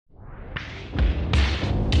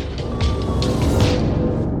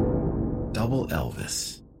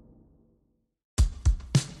this.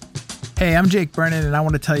 Hey, I'm Jake Brennan, and I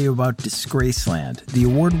want to tell you about Disgraceland, the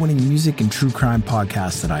award-winning music and true crime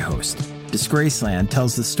podcast that I host. Disgraceland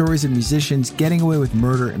tells the stories of musicians getting away with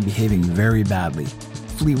murder and behaving very badly.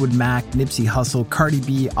 Fleetwood Mac, Nipsey Hussle, Cardi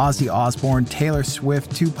B, Ozzy Osbourne, Taylor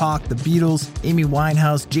Swift, Tupac, The Beatles, Amy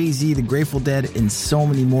Winehouse, Jay-Z, The Grateful Dead, and so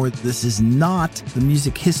many more. This is not the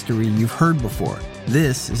music history you've heard before.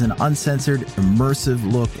 This is an uncensored, immersive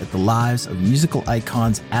look at the lives of musical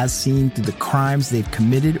icons as seen through the crimes they've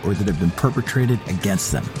committed or that have been perpetrated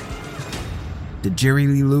against them. Did Jerry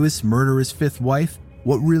Lee Lewis murder his fifth wife?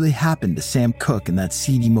 What really happened to Sam Cooke in that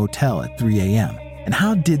seedy motel at 3 a.m.? And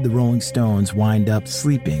how did the Rolling Stones wind up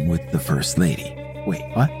sleeping with the First Lady? Wait,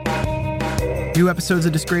 what? New episodes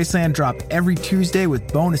of Disgraceland drop every Tuesday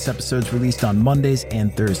with bonus episodes released on Mondays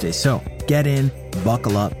and Thursdays. So get in,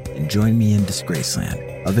 buckle up, and join me in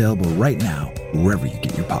Disgraceland. Available right now, wherever you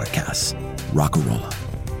get your podcasts. Rock-a-rolla.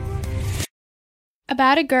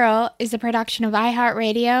 About a Girl is a production of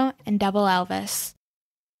iHeartRadio and Double Elvis.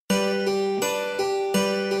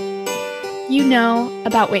 You know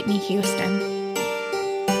about Whitney Houston.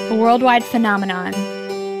 A worldwide phenomenon,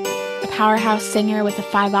 a powerhouse singer with a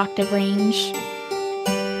 5-octave range,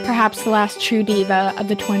 perhaps the last true diva of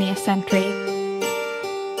the 20th century.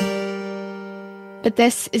 But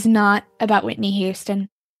this is not about Whitney Houston.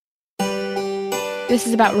 This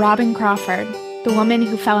is about Robyn Crawford, the woman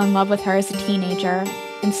who fell in love with her as a teenager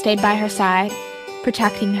and stayed by her side,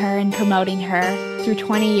 protecting her and promoting her through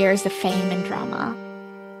 20 years of fame and drama.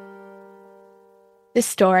 This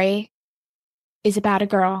story is about a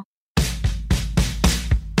girl.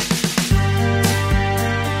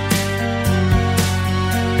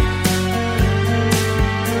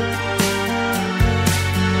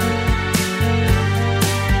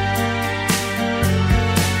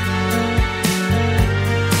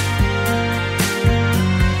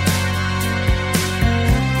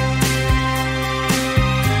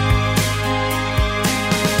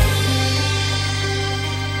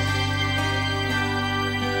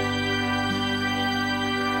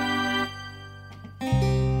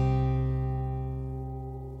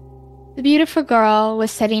 The beautiful girl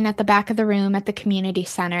was sitting at the back of the room at the community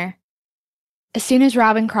center. As soon as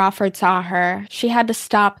Robyn Crawford saw her, she had to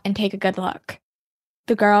stop and take a good look.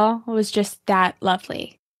 The girl was just that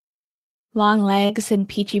lovely. Long legs and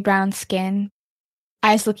peachy brown skin,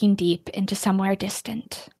 eyes looking deep into somewhere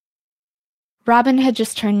distant. Robyn had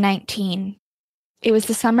just turned 19. It was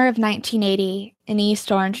the summer of 1980 in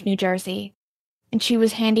East Orange, New Jersey, and she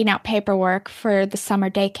was handing out paperwork for the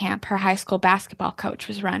summer day camp her high school basketball coach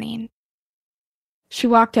was running. She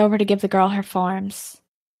walked over to give the girl her forms.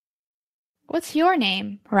 "What's your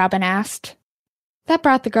name?" Robyn asked. That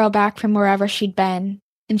brought the girl back from wherever she'd been,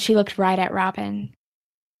 and she looked right at Robyn.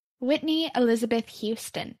 "Whitney Elizabeth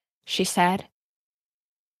Houston," she said.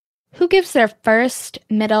 Who gives their first,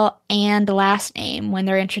 middle, and last name when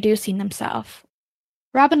they're introducing themselves?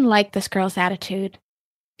 Robyn liked this girl's attitude.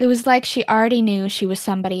 It was like she already knew she was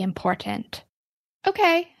somebody important.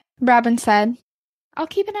 "Okay," Robyn said. "I'll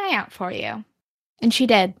keep an eye out for you." And she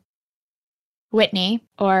did. Whitney,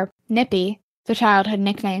 or Nippy, the childhood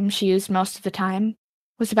nickname she used most of the time,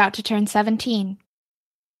 was about to turn 17.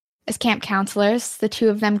 As camp counselors, the two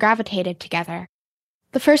of them gravitated together.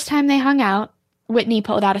 The first time they hung out, Whitney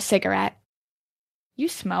pulled out a cigarette. "You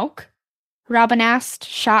smoke?" Robyn asked,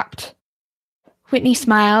 shocked. Whitney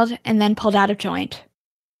smiled and then pulled out a joint.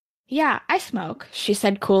 "Yeah, I smoke," she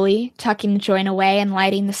said coolly, tucking the joint away and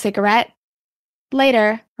lighting the cigarette.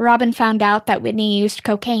 Later, Robyn found out that Whitney used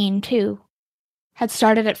cocaine, too. Had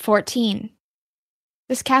started at 14.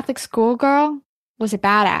 This Catholic schoolgirl was a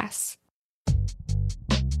badass.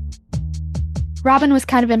 Robyn was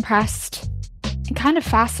kind of impressed and kind of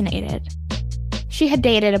fascinated. She had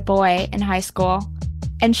dated a boy in high school,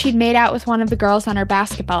 and she'd made out with one of the girls on her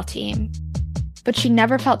basketball team, but she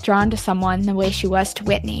never felt drawn to someone the way she was to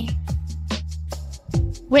Whitney.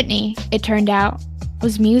 Whitney, it turned out,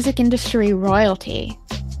 was music industry royalty.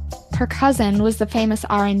 Her cousin was the famous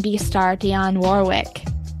R&B star Dionne Warwick.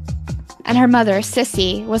 And her mother,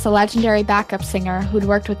 Sissy, was a legendary backup singer who'd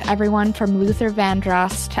worked with everyone from Luther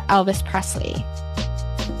Vandross to Elvis Presley.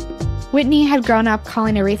 Whitney had grown up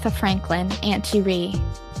calling Aretha Franklin Auntie Ree.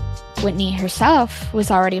 Whitney herself was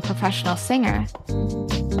already a professional singer.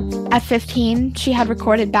 At 15, she had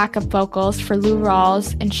recorded backup vocals for Lou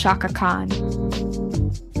Rawls and Chaka Khan.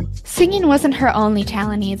 Singing wasn't her only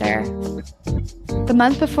talent either. The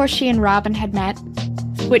month before she and Robyn had met,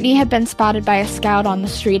 Whitney had been spotted by a scout on the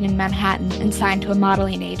street in Manhattan and signed to a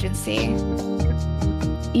modeling agency.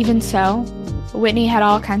 Even so, Whitney had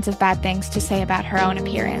all kinds of bad things to say about her own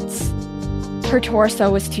appearance. Her torso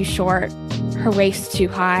was too short, her waist too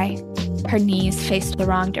high, her knees faced the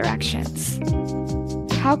wrong directions.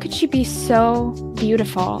 How could she be so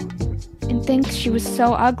beautiful and think she was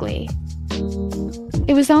so ugly?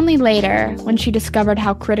 It was only later, when she discovered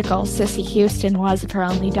how critical Cissy Houston was of her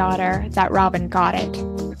only daughter, that Robyn got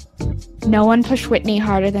it. No one pushed Whitney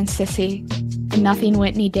harder than Cissy, and nothing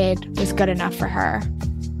Whitney did was good enough for her.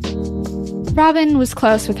 Robyn was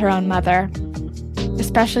close with her own mother,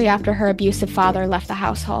 especially after her abusive father left the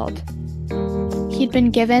household. He'd been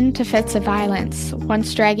given to fits of violence,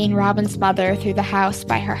 once dragging Robyn's mother through the house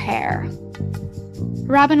by her hair.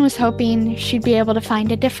 Robyn was hoping she'd be able to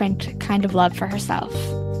find a different kind of love for herself.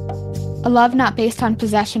 A love not based on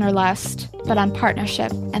possession or lust, but on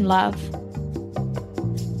partnership and love.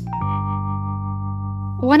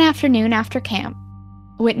 One afternoon after camp,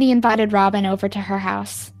 Whitney invited Robyn over to her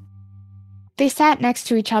house. They sat next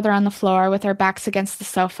to each other on the floor with their backs against the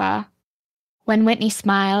sofa. When Whitney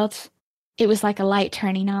smiled, it was like a light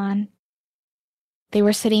turning on. They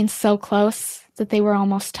were sitting so close that they were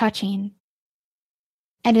almost touching.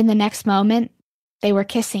 And in the next moment, they were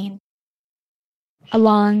kissing. A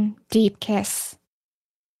long, deep kiss.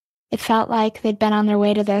 It felt like they'd been on their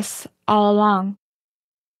way to this all along.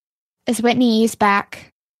 As Whitney eased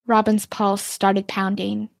back, Robyn's pulse started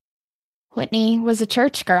pounding. Whitney was a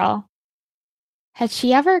church girl. Had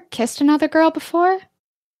she ever kissed another girl before?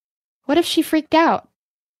 What if she freaked out?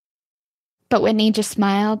 But Whitney just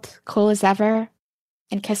smiled, cool as ever,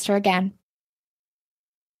 and kissed her again.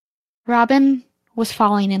 Robyn was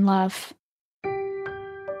falling in love.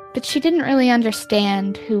 But she didn't really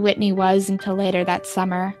understand who Whitney was until later that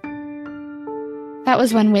summer. That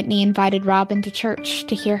was when Whitney invited Robyn to church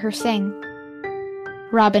to hear her sing.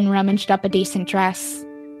 Robyn rummaged up a decent dress.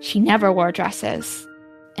 She never wore dresses,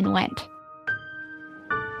 and went.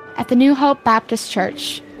 At the New Hope Baptist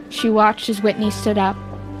Church, she watched as Whitney stood up,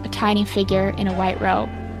 a tiny figure in a white robe.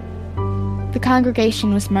 The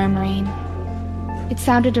congregation was murmuring. It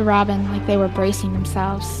sounded to Robyn like they were bracing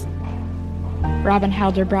themselves. Robyn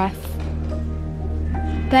held her breath.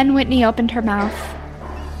 Then Whitney opened her mouth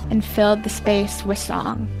and filled the space with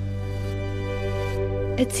song.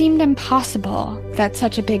 It seemed impossible that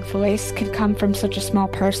such a big voice could come from such a small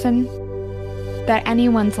person, that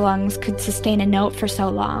anyone's lungs could sustain a note for so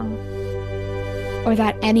long, or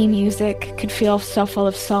that any music could feel so full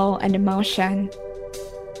of soul and emotion.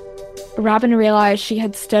 Robyn realized she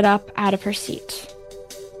had stood up out of her seat.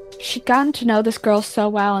 She'd gotten to know this girl so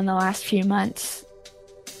well in the last few months,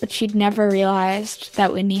 but she'd never realized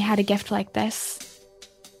that Whitney had a gift like this.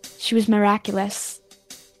 She was miraculous,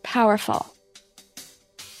 powerful.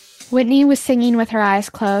 Whitney was singing with her eyes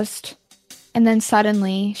closed, and then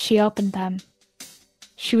suddenly she opened them.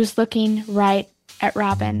 She was looking right at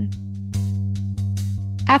Robyn.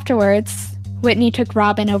 Afterwards, Whitney took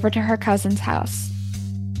Robyn over to her cousin's house.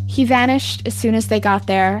 He vanished as soon as they got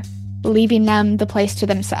there, leaving them the place to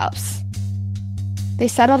themselves. They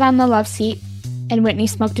settled on the love seat, and Whitney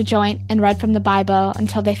smoked a joint and read from the Bible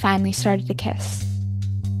until they finally started to kiss.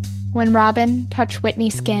 When Robyn touched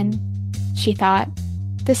Whitney's skin, she thought,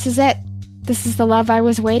 "This is it. This is the love I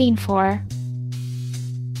was waiting for."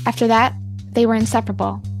 After that, they were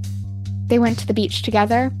inseparable. They went to the beach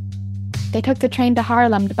together. They took the train to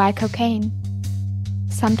Harlem to buy cocaine.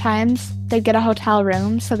 Sometimes they'd get a hotel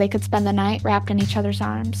room so they could spend the night wrapped in each other's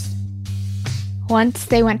arms. Once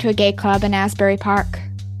they went to a gay club in Asbury Park,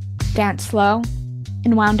 danced slow,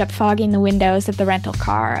 and wound up fogging the windows of the rental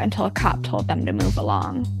car until a cop told them to move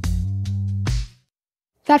along.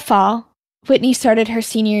 That fall, Whitney started her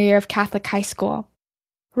senior year of Catholic high school.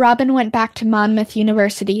 Robyn went back to Monmouth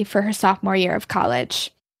University for her sophomore year of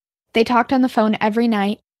college. They talked on the phone every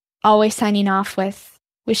night, always signing off with,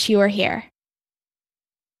 "Wish you were here."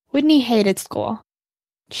 Whitney hated school.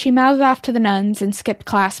 She mouthed off to the nuns and skipped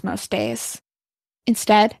class most days.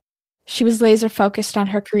 Instead, she was laser-focused on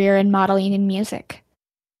her career in modeling and music.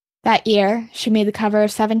 That year, she made the cover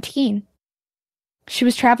of 17. She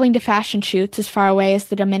was traveling to fashion shoots as far away as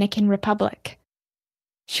the Dominican Republic.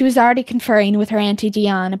 She was already conferring with her Auntie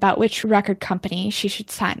Dion about which record company she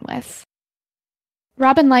should sign with.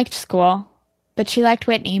 Robyn liked school, but she liked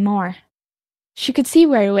Whitney more. She could see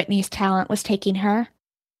where Whitney's talent was taking her,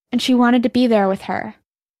 and she wanted to be there with her,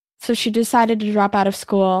 so she decided to drop out of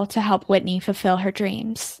school to help Whitney fulfill her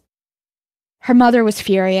dreams. Her mother was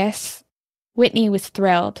furious. Whitney was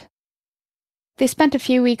thrilled. They spent a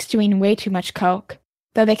few weeks doing way too much coke,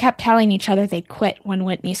 though they kept telling each other they'd quit when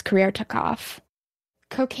Whitney's career took off.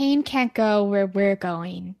 "Cocaine can't go where we're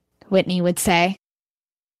going," Whitney would say.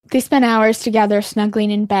 They spent hours together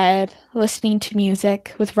snuggling in bed, listening to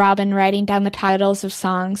music, with Robyn writing down the titles of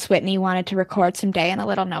songs Whitney wanted to record someday in a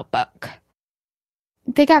little notebook.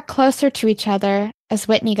 They got closer to each other as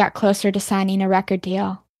Whitney got closer to signing a record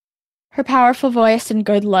deal. Her powerful voice and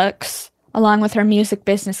good looks, along with her music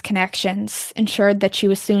business connections, ensured that she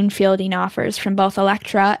was soon fielding offers from both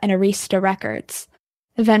Elektra and Arista Records,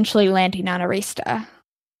 eventually landing on Arista.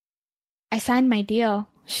 "I signed my deal,"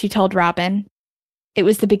 she told Robyn. It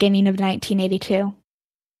was the beginning of 1982.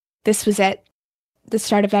 This was it, the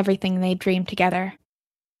start of everything they'd dreamed together.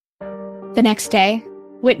 The next day,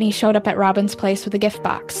 Whitney showed up at Robyn's place with a gift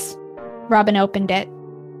box. Robyn opened it.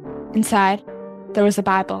 Inside, there was a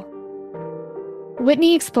Bible.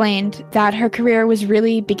 Whitney explained that her career was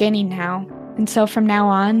really beginning now, and so from now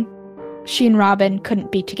on, she and Robyn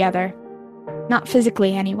couldn't be together. Not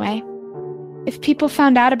physically, anyway. If people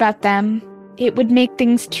found out about them, it would make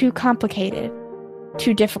things too complicated,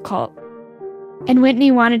 too difficult. And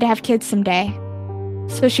Whitney wanted to have kids someday,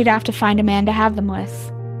 so she'd have to find a man to have them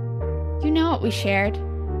with. "You know what we shared.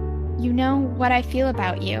 You know what I feel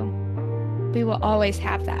about you. We will always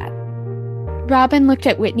have that." Robyn looked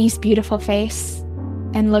at Whitney's beautiful face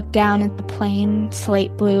and looked down at the plain,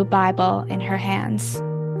 slate blue Bible in her hands.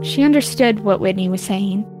 She understood what Whitney was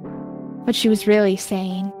saying, what she was really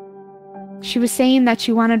saying. She was saying that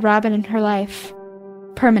she wanted Robyn in her life,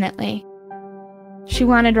 permanently. She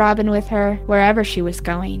wanted Robyn with her wherever she was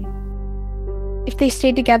going. If they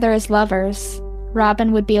stayed together as lovers,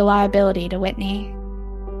 Robyn would be a liability to Whitney.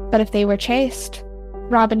 But if they were chaste,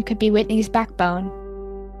 Robyn could be Whitney's backbone,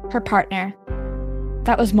 her partner.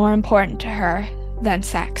 That was more important to her than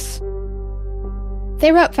sex.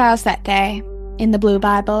 They wrote vows that day, in the blue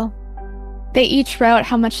Bible. They each wrote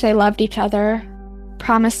how much they loved each other,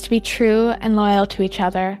 promised to be true and loyal to each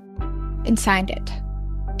other, and signed it.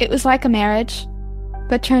 It was like a marriage,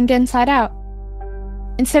 but turned inside out.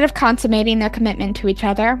 Instead of consummating their commitment to each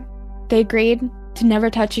other, they agreed to never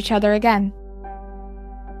touch each other again.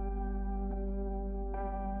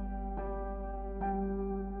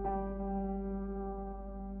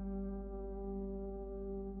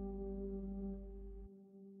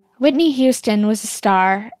 Whitney Houston was a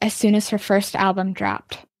star as soon as her first album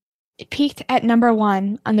dropped. It peaked at number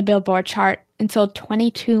 1 on the Billboard chart and sold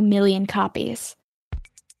 22 million copies.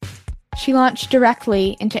 She launched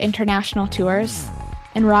directly into international tours,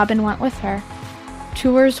 and Robyn went with her.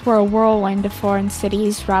 Tours were a whirlwind of foreign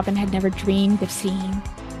cities Robyn had never dreamed of seeing.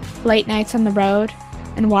 Late nights on the road,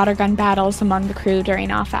 and water gun battles among the crew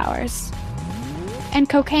during off hours. And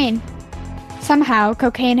cocaine. Somehow,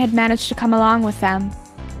 cocaine had managed to come along with them,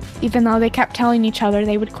 even though they kept telling each other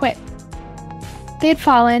they would quit. They had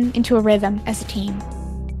fallen into a rhythm as a team.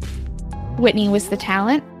 Whitney was the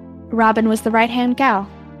talent, Robyn was the right-hand gal.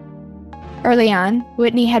 Early on,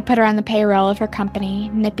 Whitney had put her on the payroll of her company,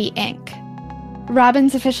 Nippy Inc.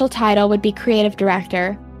 Robyn's official title would be creative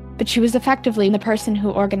director, but she was effectively the person who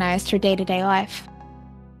organized her day-to-day life.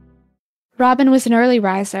 Robyn was an early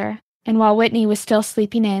riser, and while Whitney was still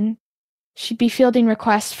sleeping in, she'd be fielding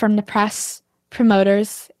requests from the press,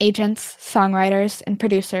 promoters, agents, songwriters, and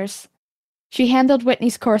producers. She handled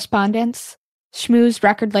Whitney's correspondence, schmoozed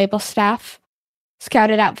record label staff,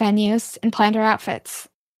 scouted out venues, and planned her outfits.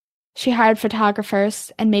 She hired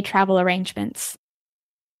photographers and made travel arrangements.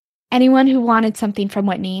 Anyone who wanted something from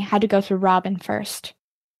Whitney had to go through Robyn first.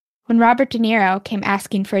 When Robert De Niro came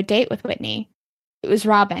asking for a date with Whitney, it was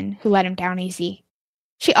Robyn who let him down easy.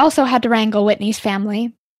 She also had to wrangle Whitney's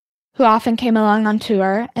family, who often came along on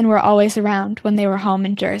tour and were always around when they were home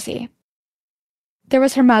in Jersey. There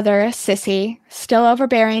was her mother, Sissy, still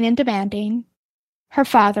overbearing and demanding. Her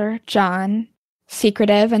father, John,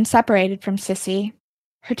 secretive and separated from Sissy.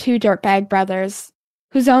 Her 2 dirtbag brothers,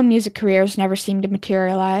 whose own music careers never seemed to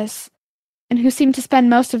materialize, and who seemed to spend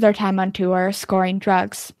most of their time on tour scoring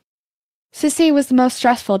drugs. Sissy was the most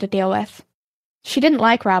stressful to deal with. She didn't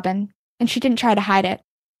like Robyn, and she didn't try to hide it.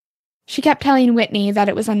 She kept telling Whitney that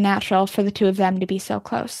it was unnatural for the 2 of them to be so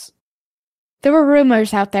close. There were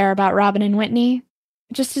rumors out there about Robyn and Whitney,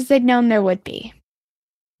 just as they'd known there would be.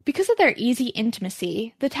 Because of their easy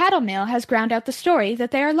intimacy, the Tattle Mill has ground out the story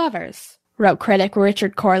that they are lovers, wrote critic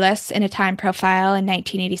Richard Corliss in a Time profile in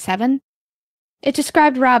 1987. It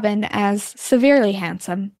described Robyn as severely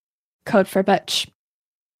handsome, code for butch.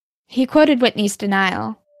 He quoted Whitney's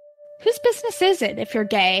denial. "Whose business is it if you're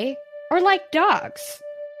gay, or like dogs?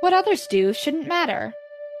 What others do shouldn't matter.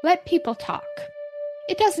 Let people talk.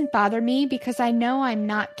 It doesn't bother me because I know I'm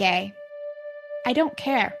not gay. I don't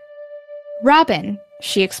care." Robyn,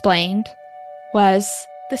 she explained, was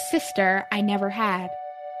the sister I never had.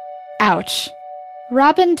 Ouch.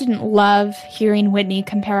 Robyn didn't love hearing Whitney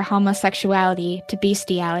compare homosexuality to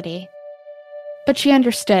bestiality, but she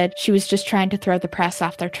understood she was just trying to throw the press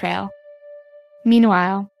off their trail.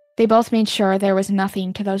 Meanwhile, they both made sure there was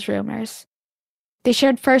nothing to those rumors. They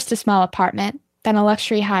shared first a small apartment, then a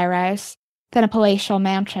luxury high-rise, then a palatial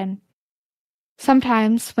mansion.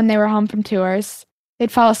 Sometimes, when they were home from tours,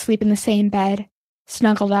 they'd fall asleep in the same bed,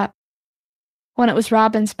 snuggled up. When it was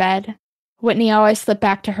Robyn's bed, Whitney always slipped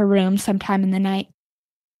back to her room sometime in the night.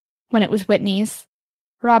 When it was Whitney's,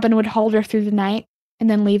 Robyn would hold her through the night and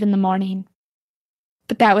then leave in the morning.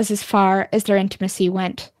 But that was as far as their intimacy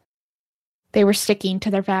went. They were sticking to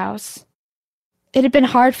their vows. It had been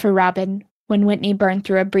hard for Robyn when Whitney burned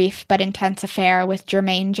through a brief but intense affair with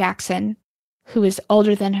Jermaine Jackson, who was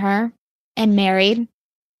older than her and married,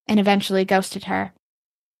 and eventually ghosted her.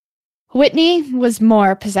 Whitney was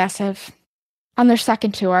more possessive. On their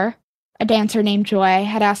second tour, a dancer named Joy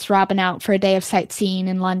had asked Robyn out for a day of sightseeing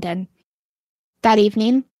in London. That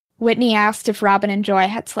evening, Whitney asked if Robyn and Joy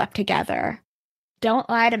had slept together. "Don't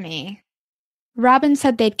lie to me." Robyn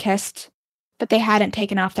said they'd kissed, but they hadn't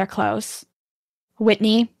taken off their clothes.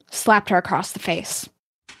 Whitney slapped her across the face.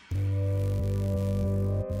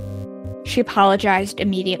 She apologized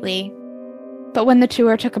immediately, but when the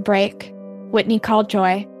tour took a break, Whitney called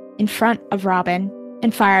Joy in front of Robyn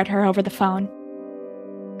and fired her over the phone.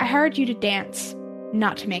 "I hired you to dance,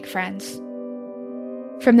 not to make friends."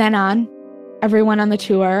 From then on, everyone on the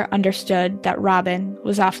tour understood that Robyn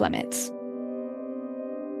was off limits.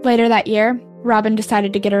 Later that year, Robyn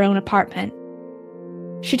decided to get her own apartment.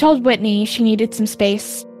 She told Whitney she needed some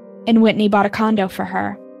space, and Whitney bought a condo for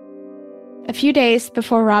her. A few days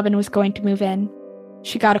before Robyn was going to move in,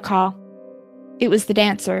 she got a call. It was the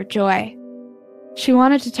dancer, Joy. She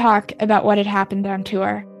wanted to talk about what had happened on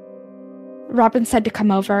tour. Robyn said to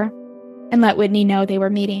come over and let Whitney know they were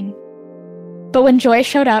meeting. But when Joy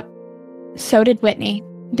showed up, so did Whitney,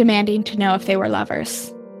 demanding to know if they were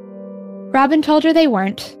lovers. Robyn told her they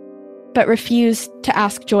weren't, but refused to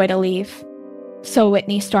ask Joy to leave, so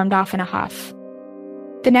Whitney stormed off in a huff.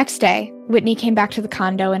 The next day, Whitney came back to the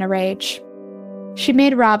condo in a rage. She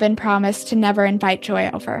made Robyn promise to never invite Joy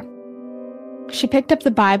over. She picked up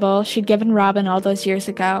the Bible she'd given Robyn all those years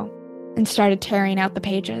ago and started tearing out the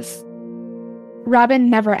pages. Robyn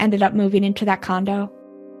never ended up moving into that condo.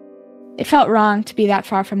 It felt wrong to be that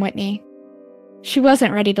far from Whitney. She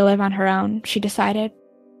wasn't ready to live on her own, she decided.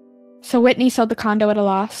 So Whitney sold the condo at a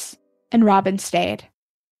loss, and Robyn stayed.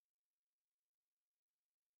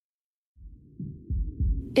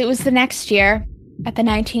 It was the next year, at the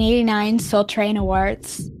 1989 Soul Train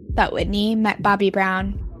Awards, that Whitney met Bobby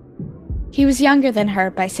Brown. He was younger than her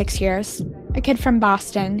by 6 years, a kid from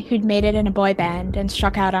Boston who'd made it in a boy band and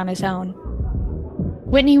struck out on his own.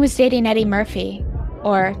 Whitney was dating Eddie Murphy,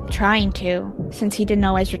 or trying to, since he didn't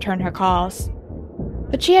always return her calls.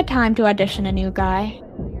 But she had time to audition a new guy.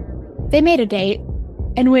 They made a date,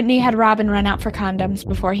 and Whitney had Robyn run out for condoms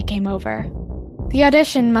before he came over. The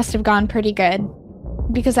audition must have gone pretty good,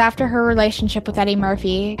 because after her relationship with Eddie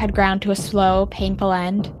Murphy had ground to a slow, painful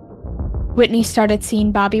end, Whitney started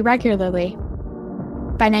seeing Bobby regularly.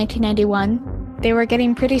 By 1991, they were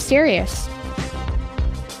getting pretty serious.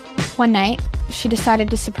 One night, she decided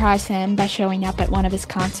to surprise him by showing up at one of his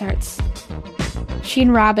concerts. She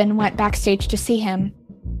and Robyn went backstage to see him,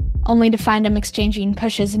 only to find him exchanging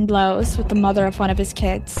pushes and blows with the mother of one of his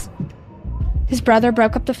kids. His brother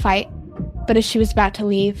broke up the fight, but as she was about to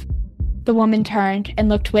leave, the woman turned and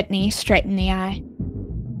looked Whitney straight in the eye.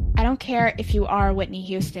 "I don't care if you are Whitney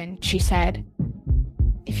Houston," she said.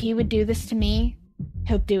 "If he would do this to me,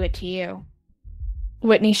 he'll do it to you."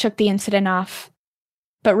 Whitney shook the incident off,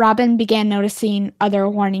 but Robyn began noticing other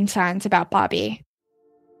warning signs about Bobby.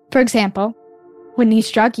 For example,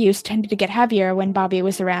 Whitney's drug use tended to get heavier when Bobby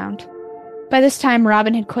was around. By this time,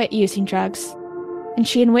 Robyn had quit using drugs, and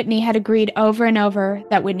she and Whitney had agreed over and over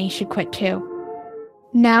that Whitney should quit too.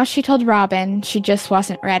 Now she told Robyn she just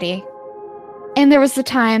wasn't ready. And there was the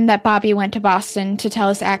time that Bobby went to Boston to tell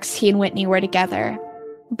his ex he and Whitney were together,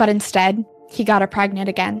 but instead, he got her pregnant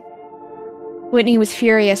again. Whitney was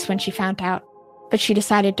furious when she found out, but she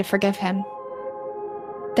decided to forgive him.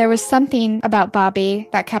 There was something about Bobby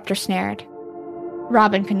that kept her snared.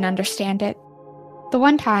 Robyn couldn't understand it. The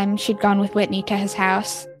one time she'd gone with Whitney to his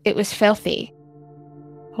house, it was filthy.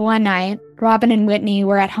 One night, Robyn and Whitney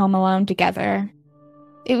were at home alone together.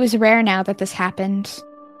 It was rare now that this happened,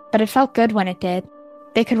 but it felt good when it did.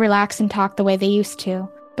 They could relax and talk the way they used to,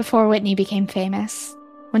 before Whitney became famous,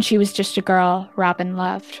 when she was just a girl Robyn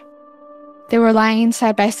loved. They were lying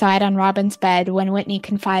side by side on Robyn's bed when Whitney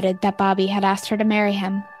confided that Bobby had asked her to marry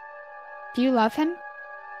him. "Do you love him?"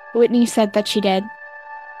 Whitney said that she did,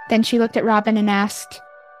 Then she looked at Robyn and asked,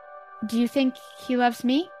 "Do you think he loves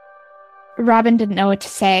me?" Robyn didn't know what to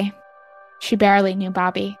say. She barely knew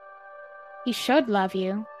Bobby. "He should love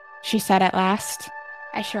you," she said at last.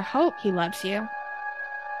 "I sure hope he loves you."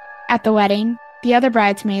 At the wedding, the other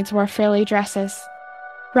bridesmaids wore frilly dresses.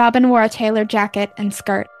 Robyn wore a tailored jacket and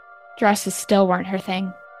skirt. Dresses still weren't her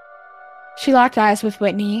thing. She locked eyes with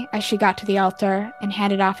Whitney as she got to the altar and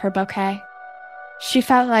handed off her bouquet. She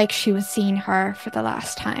felt like she was seeing her for the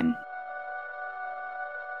last time.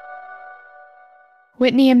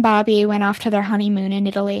 Whitney and Bobby went off to their honeymoon in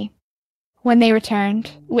Italy. When they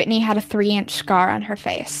returned, Whitney had a 3-inch scar on her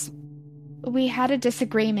face. "We had a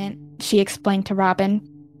disagreement," she explained to Robyn.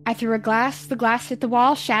 "I threw a glass, the glass hit the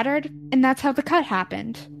wall, shattered, and that's how the cut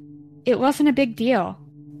happened. It wasn't a big deal."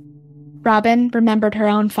 Robyn remembered her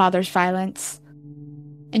own father's violence,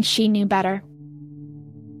 and she knew better.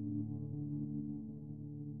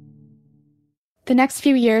 The next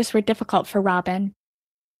few years were difficult for Robyn,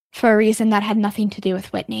 for a reason that had nothing to do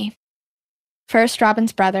with Whitney. First,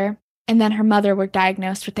 Robyn's brother, and then her mother were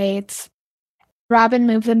diagnosed with AIDS. Robyn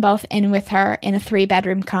moved them both in with her in a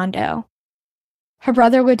 3-bedroom condo. Her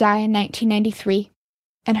brother would die in 1993,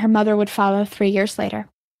 and her mother would follow 3 years later.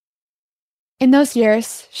 In those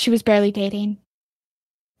years, she was barely dating.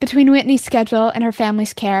 Between Whitney's schedule and her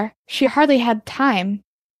family's care, she hardly had time,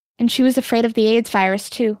 and she was afraid of the AIDS virus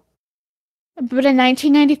too. But in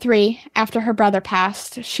 1993, after her brother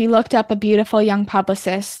passed, she looked up a beautiful young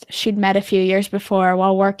publicist she'd met a few years before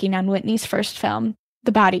while working on Whitney's first film,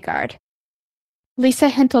 The Bodyguard. Lisa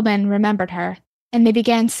Hintelman remembered her, and they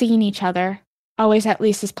began seeing each other, always at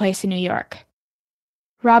Lisa's place in New York.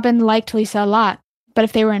 Robyn liked Lisa a lot, but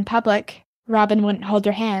if they were in public, Robyn wouldn't hold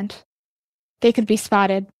her hand. They could be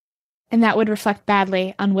spotted, and that would reflect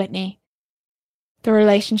badly on Whitney. The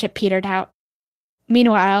relationship petered out.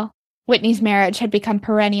 Meanwhile, Whitney's marriage had become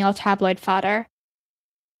perennial tabloid fodder.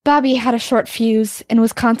 Bobby had a short fuse and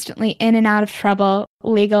was constantly in and out of trouble,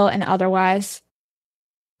 legal and otherwise.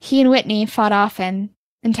 He and Whitney fought often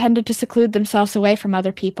and tended to seclude themselves away from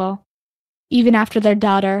other people, even after their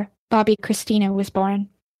daughter, Bobby Christina, was born.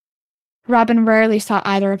 Robyn rarely saw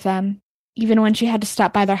either of them, even when she had to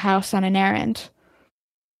stop by their house on an errand.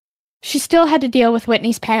 She still had to deal with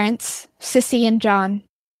Whitney's parents, Sissy and John.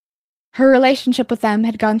 Her relationship with them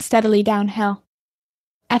had gone steadily downhill.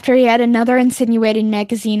 After yet another insinuating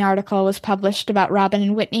magazine article was published about Robyn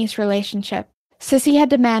and Whitney's relationship, Sissy had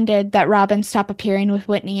demanded that Robyn stop appearing with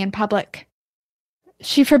Whitney in public.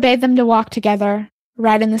 She forbade them to walk together,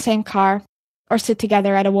 ride in the same car, or sit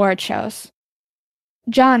together at award shows.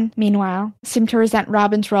 John, meanwhile, seemed to resent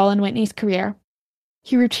Robyn's role in Whitney's career.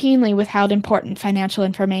 He routinely withheld important financial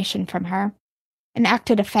information from her, and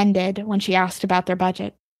acted offended when she asked about their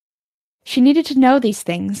budget. She needed to know these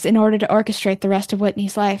things in order to orchestrate the rest of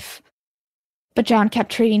Whitney's life. But John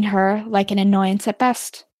kept treating her like an annoyance at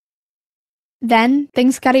best. Then,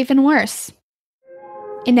 things got even worse.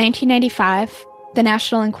 In 1995, the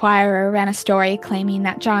National Enquirer ran a story claiming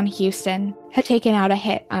that John Huston had taken out a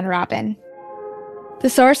hit on Robyn. The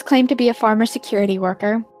source claimed to be a former security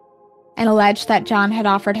worker, and alleged that John had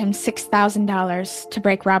offered him $6,000 to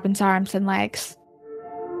break Robyn's arms and legs.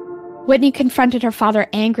 Whitney confronted her father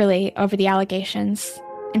angrily over the allegations,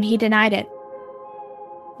 and he denied it.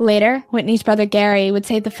 Later, Whitney's brother Gary would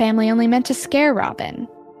say the family only meant to scare Robyn.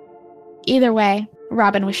 Either way,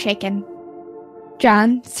 Robyn was shaken.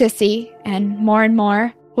 John, Sissy, and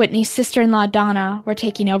more, Whitney's sister-in-law Donna were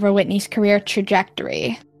taking over Whitney's career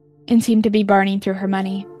trajectory and seemed to be burning through her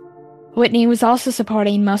money. Whitney was also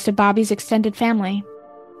supporting most of Bobby's extended family.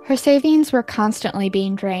 Her savings were constantly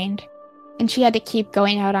being drained, and she had to keep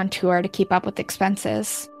going out on tour to keep up with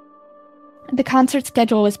expenses. The concert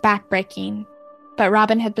schedule was backbreaking, but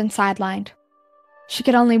Robyn had been sidelined. She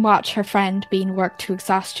could only watch her friend being worked to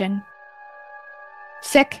exhaustion.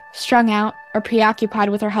 Sick, strung out, or preoccupied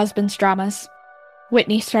with her husband's dramas,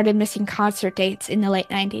 Whitney started missing concert dates in the late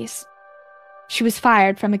 90s. She was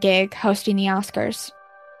fired from a gig hosting the Oscars.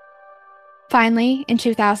 Finally, in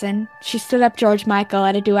 2000, she stood up George Michael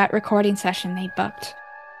at a duet recording session they'd booked.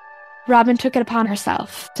 Robyn took it upon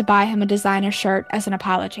herself to buy him a designer shirt as an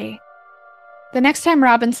apology. The next time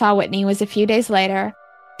Robyn saw Whitney was a few days later,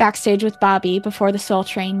 backstage with Bobby before the Soul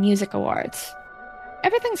Train Music Awards.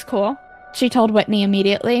 "Everything's cool," she told Whitney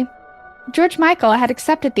immediately. George Michael had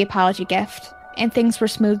accepted the apology gift, and things were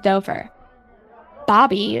smoothed over.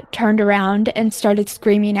 Bobby turned around and started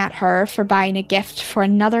screaming at her for buying a gift for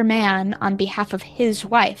another man on behalf of his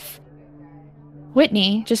wife.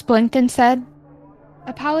 Whitney just blinked and said,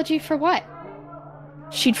 "Apology for what?"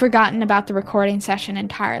 She'd forgotten about the recording session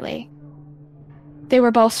entirely. They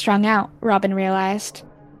were both strung out, Robyn realized.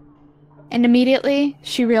 And immediately,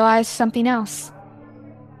 she realized something else.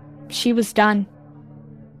 She was done.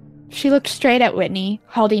 She looked straight at Whitney,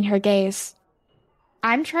 holding her gaze.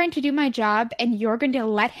 "I'm trying to do my job, and you're going to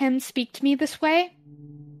let him speak to me this way?"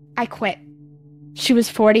 I quit. She was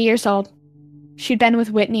 40 years old. She'd been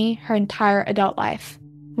with Whitney her entire adult life,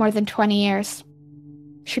 more than 20 years.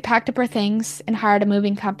 She packed up her things and hired a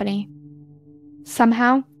moving company.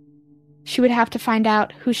 Somehow, she would have to find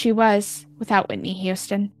out who she was without Whitney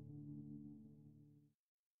Houston.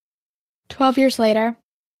 12 years later,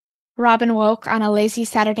 Robyn woke on a lazy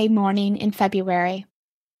Saturday morning in February.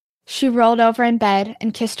 She rolled over in bed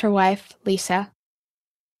and kissed her wife, Lisa.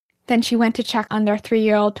 Then she went to check on their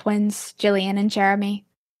 3-year-old twins, Jillian and Jeremy.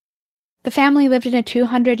 The family lived in a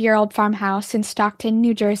 200-year-old farmhouse in Stockton,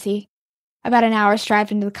 New Jersey, about an hour's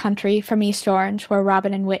drive into the country from East Orange, where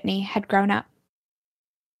Robyn and Whitney had grown up.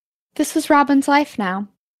 This was Robyn's life now,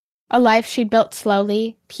 a life she'd built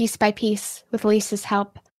slowly, piece by piece, with Lisa's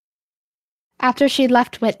help. After she'd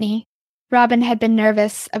left Whitney, Robyn had been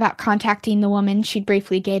nervous about contacting the woman she'd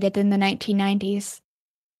briefly dated in the 1990s.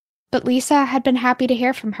 But Lisa had been happy to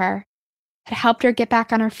hear from her, had helped her get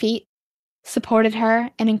back on her feet, supported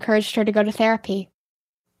her, and encouraged her to go to therapy.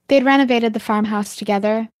 They'd renovated the farmhouse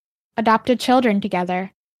together, adopted children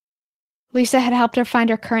together. Lisa had helped her find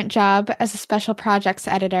her current job as a special projects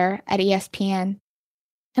editor at ESPN.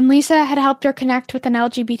 And Lisa had helped her connect with an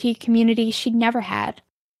LGBT community she'd never had.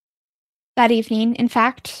 That evening, in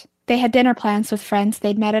fact, they had dinner plans with friends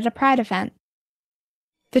they'd met at a Pride event.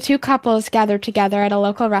 The two couples gathered together at a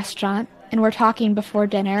local restaurant and were talking before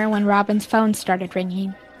dinner when Robyn's phone started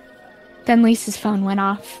ringing. Then Lisa's phone went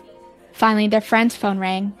off. Finally, their friend's phone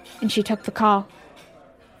rang, and she took the call.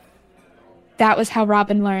 That was how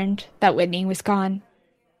Robyn learned that Whitney was gone.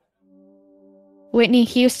 Whitney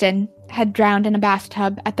Houston had drowned in a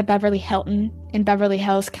bathtub at the Beverly Hilton in Beverly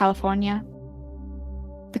Hills, California.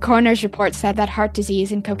 The coroner's report said that heart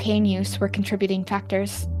disease and cocaine use were contributing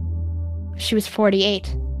factors. She was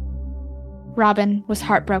 48. Robyn was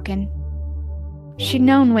heartbroken. She'd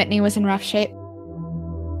known Whitney was in rough shape.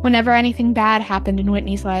 Whenever anything bad happened in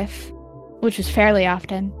Whitney's life, which was fairly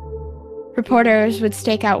often, reporters would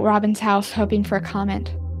stake out Robyn's house hoping for a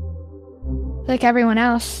comment. Like everyone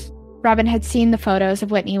else, Robyn had seen the photos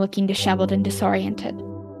of Whitney looking disheveled and disoriented.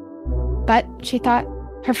 But, she thought,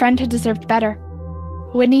 her friend had deserved better.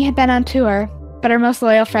 Whitney had been on tour, but her most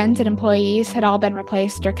loyal friends and employees had all been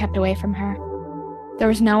replaced or kept away from her. There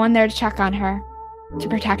was no one there to check on her, to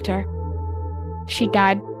protect her. She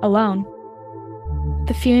died alone.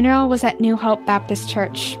 The funeral was at New Hope Baptist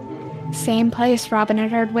Church, same place Robyn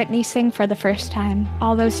had heard Whitney sing for the first time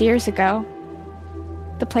all those years ago.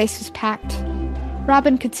 The place was packed.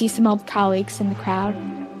 Robyn could see some old colleagues in the crowd,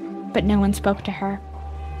 but no one spoke to her.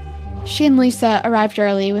 She and Lisa arrived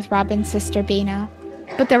early with Robyn's sister Bina,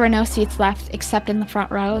 but there were no seats left except in the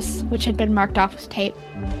front rows, which had been marked off with tape.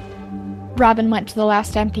 Robyn went to the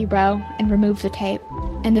last empty row and removed the tape,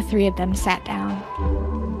 and the three of them sat down.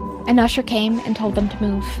 An usher came and told them to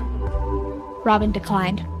move. Robyn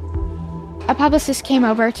declined. A publicist came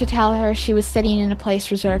over to tell her she was sitting in a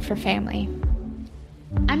place reserved for family.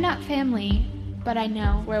 "I'm not family, but I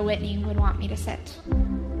know where Whitney would want me to sit."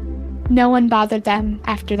 No one bothered them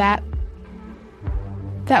after that.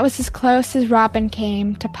 That was as close as Robyn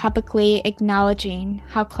came to publicly acknowledging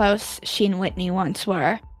how close she and Whitney once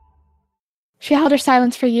were. She held her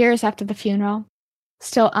silence for years after the funeral,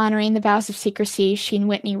 still honoring the vows of secrecy she and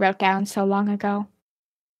Whitney wrote down so long ago.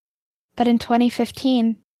 But in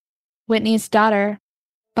 2015, Whitney's daughter,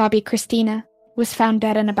 Bobby Christina, was found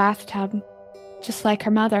dead in a bathtub, just like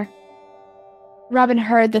her mother. Robyn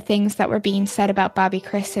heard the things that were being said about Bobby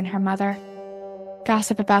Chris and her mother.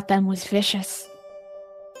 Gossip about them was vicious.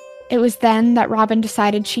 It was then that Robyn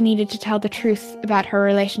decided she needed to tell the truth about her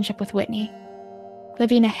relationship with Whitney.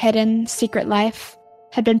 Living a hidden, secret life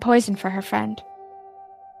had been poison for her friend.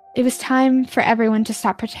 It was time for everyone to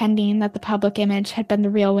stop pretending that the public image had been the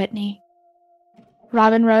real Whitney.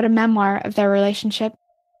 Robyn wrote a memoir of their relationship,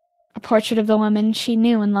 a portrait of the woman she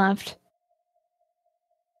knew and loved.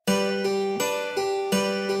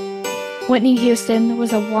 Whitney Houston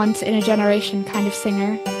was a once-in-a-generation kind of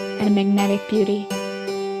singer and a magnetic beauty.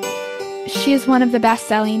 She is one of the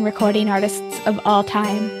best-selling recording artists of all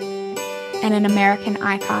time and an American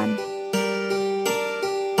icon.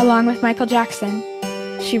 Along with Michael Jackson,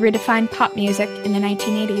 she redefined pop music in the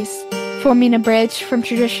 1980s, forming a bridge from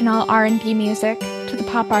traditional R&B music to the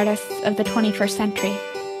pop artists of the 21st century.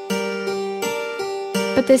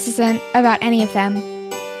 But this isn't about any of them.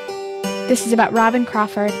 This is about Robyn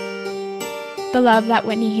Crawford, the love that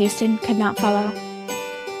Whitney Houston could not follow,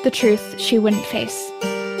 the truth she wouldn't face.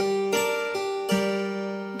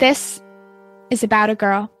 This is About a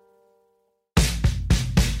Girl.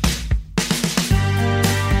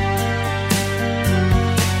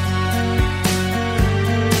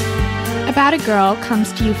 About a Girl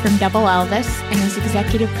comes to you from Double Elvis and is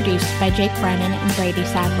executive produced by Jake Brennan and Brady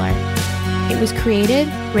Sadler. It was created,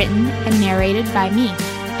 written, and narrated by me,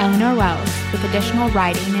 Eleanor Wells, with additional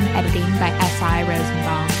writing and editing by S.I.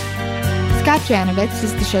 Rosenbaum. Scott Janovitz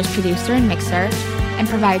is the show's producer and mixer and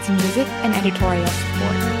provides music and editorial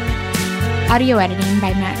support. Audio editing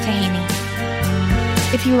by Matt Tahaney.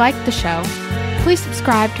 If you like the show, please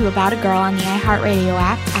subscribe to About a Girl on the iHeartRadio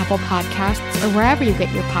app, Apple Podcasts, or wherever you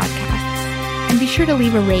get your podcasts. And be sure to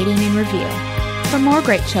leave a rating and review. For more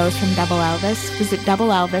great shows from Double Elvis, visit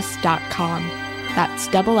doubleelvis.com. That's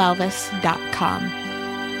doubleelvis.com.